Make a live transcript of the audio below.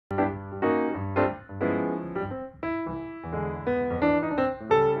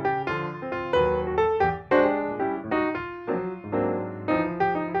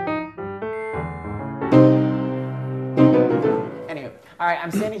All right,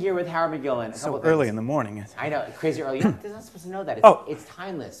 I'm standing here with Howard McGillin. So early in the morning. I know, crazy early. You're not supposed to know that. It's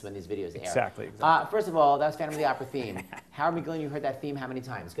timeless when these videos air. Exactly. First of all, that was Phantom of the Opera theme. Howard McGillin, you heard that theme how many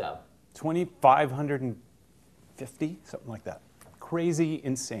times? Go. 2,550, something like that. Crazy,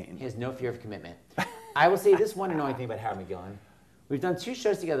 insane. He has no fear of commitment. I will say this one annoying thing about Howard McGillin. We've done 2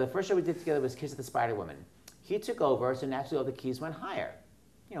 shows together. The first show we did together was Kiss of the Spider Woman. He took over, so naturally all the keys went higher.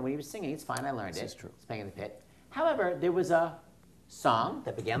 You know, when he was singing, it's fine, I learned it. This is true. It's playing in the pit. However, there was a song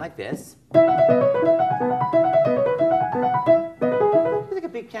that began like this. It's like a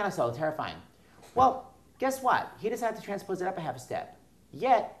big piano solo, terrifying. Well, guess what? He decided to transpose it up a half a step.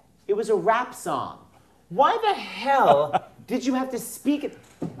 Yet, it was a rap song. Why the hell did you have to speak it?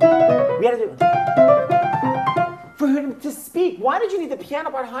 We had to do for him to speak. Why did you need the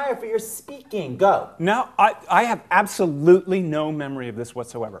piano part higher for your speaking? Go. Now, I have absolutely no memory of this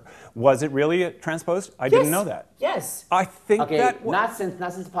whatsoever. Was it really transposed? I didn't know that. Yes. I think that... Not since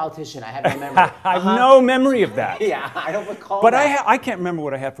a politician. I have no memory. I have no memory of that. Yeah, I don't recall but that. I can't remember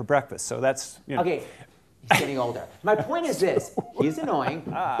what I had for breakfast, so that's... You know. Okay. He's getting older. My point is this. He's annoying,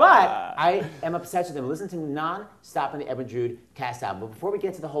 but I am obsessed with him. Listen to him non-stop on the Edwin Drood cast album. But before we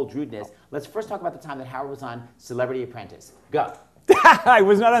get to the whole Droodness, let's first talk about the time that Howard was on Celebrity Apprentice. Go. I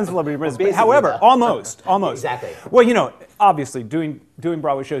was not on Celebrity Apprentice, but however, almost. Exactly. Well, you know, obviously, doing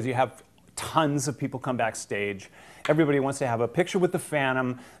Broadway shows, you have tons of people come backstage. Everybody wants to have a picture with the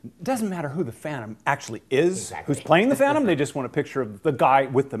Phantom. It doesn't matter who the Phantom actually is, who's playing the Phantom. They just want a picture of the guy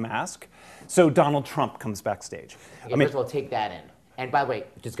with the mask. So Donald Trump comes backstage. Okay, first of all, take that in. And by the way,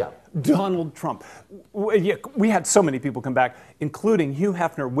 just go. Donald Trump. We had so many people come back, including Hugh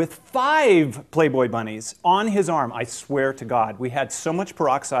Hefner with 5 Playboy bunnies on his arm. I swear to God, we had so much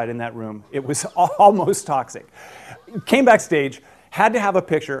peroxide in that room. It was almost toxic. Came backstage, had to have a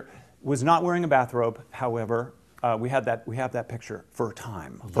picture, was not wearing a bathrobe, however. We have that picture for a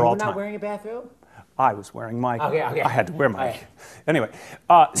time, for all time. You were not wearing a bathrobe? I was wearing my. Okay. I had to wear my. Anyway,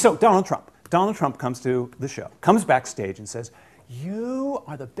 so Donald Trump comes to the show, comes backstage and says, "You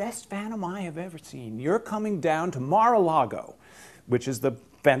are the best Phantom I have ever seen. You're coming down to Mar-a-Lago," which is the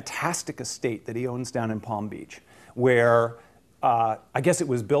fantastic estate that he owns down in Palm Beach, where I guess it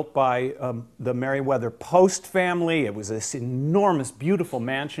was built by the Meriwether Post family. It was this enormous, beautiful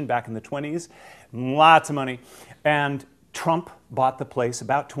mansion back in the 20s, lots of money. And Trump bought the place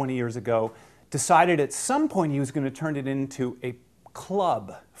about 20 years ago, decided at some point he was going to turn it into a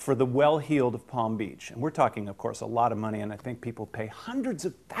club for the well-heeled of Palm Beach. And we're talking, of course, a lot of money, and I think people pay hundreds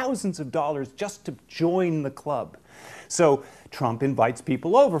of thousands of dollars just to join the club. So Trump invites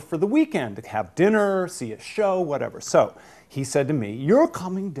people over for the weekend to have dinner, see a show, whatever. So he said to me, "You're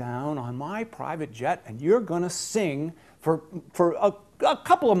coming down on my private jet, and you're going to sing for a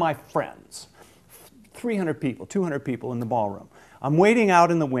couple of my friends. 300 people, 200 people in the ballroom. I'm waiting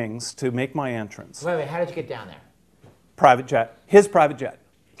out in the wings to make my entrance." Wait, how did you get down there? Private jet, his private jet.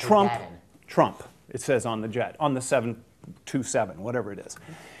 Trump, it says on the jet, on the 727, whatever it is.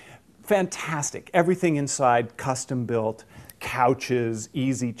 Fantastic. Everything inside, custom built, couches,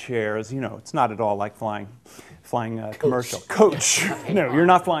 easy chairs. You know, it's not at all like flying commercial. Coach. No, you're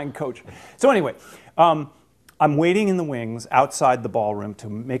not flying coach. So anyway, I'm waiting in the wings outside the ballroom to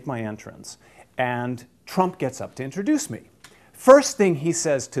make my entrance. And Trump gets up to introduce me. First thing he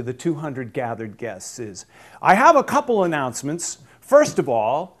says to the 200 gathered guests is, "I have a couple announcements. First of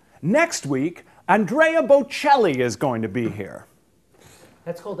all, next week, Andrea Bocelli is going to be here."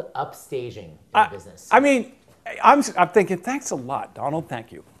 That's called upstaging in business. I mean, I'm thinking, thanks a lot, Donald.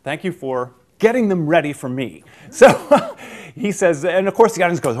 Thank you. Thank you for getting them ready for me. So he says, and of course the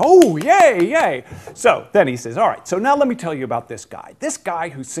audience goes, "Oh, yay, yay." So then he says, "All right, so now let me tell you about this guy. This guy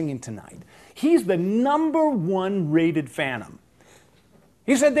who's singing tonight. He's the #1 rated Phantom."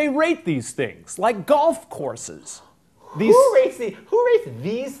 He said they rate these things like golf courses. Who rates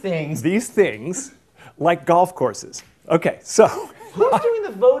these things? These things like golf courses. Okay, so. Who's doing the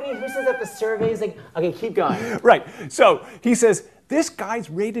voting? Who says that the surveys? Like, okay, keep going. Right. So he says, this guy's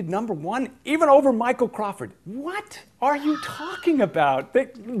rated #1, even over Michael Crawford. What are you talking about? The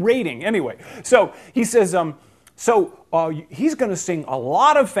rating, anyway. So he says, he's going to sing a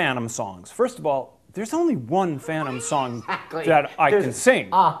lot of Phantom songs. First of all, there's only one Phantom song that I can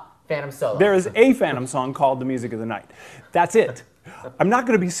sing. Phantom solo. There is a Phantom song called The Music of the Night. That's it. I'm not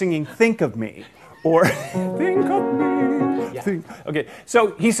going to be singing Think of Me or Think of Me. Yeah. Okay,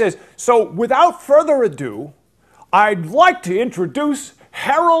 so he says, so without further ado, I'd like to introduce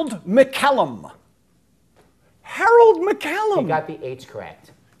Harold McCallum. Harold McCallum. He got the H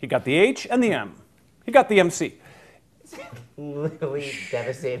correct. He got the H and the M. He got the MC. Literally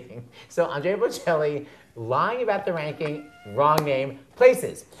devastating. So Andrea Bocelli lying about the ranking, wrong name,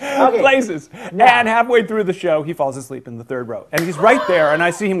 places. Okay. Places. Now- And halfway through the show, he falls asleep in the third row. And he's right there, and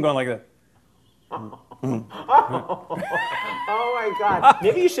I see him going like that. Oh my God.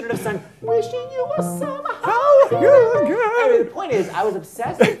 Maybe you shouldn't have sung Wishing You Were Somehow Here. Anyway, the point is, I was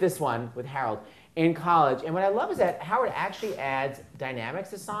obsessed with this one with Harold in college. And what I love is that Howard actually adds dynamics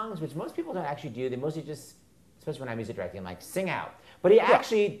to songs, which most people don't actually do. They mostly just, especially when I'm music directing, like sing out. But he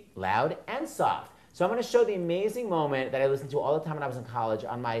actually loud and soft. So I'm going to show the amazing moment that I listened to all the time when I was in college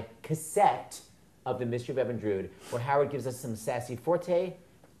on my cassette of The Mystery of Evan Drood, where Howard gives us some sassy forte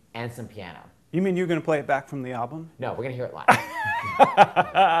and some piano. You mean you're going to play it back from the album? No, we're going to hear it live.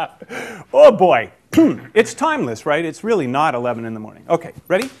 Oh, boy. It's timeless, right? It's really not 11 in the morning. Okay,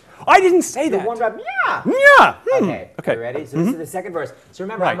 ready? I didn't say that. You're warmed up, yeah. Yeah. Okay, you ready? So this is the second verse. So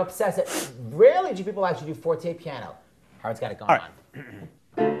remember, I'm obsessed. Rarely do people actually do forte piano. Howard's got it going on.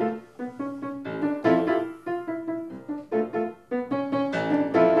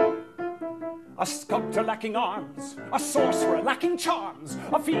 A sculptor lacking arms, a sorcerer lacking charms,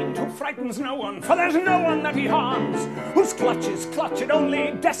 a fiend who frightens no one, for there's no one that he harms, whose clutches clutch at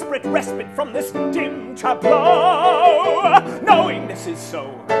only desperate respite from this dim tableau. Knowing this is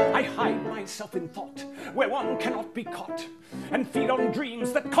so, I hide myself in thought, where one cannot be caught, and feed on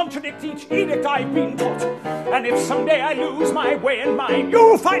dreams that contradict each edict I've been taught. And if someday I lose my way and mind,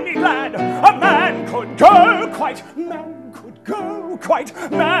 you'll find me glad. A man could go quite, man could go quite,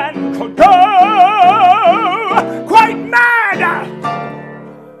 man could go quite mad.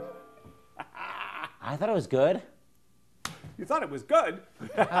 I thought it was good. You thought it was good?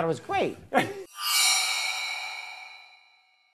 I thought it was great.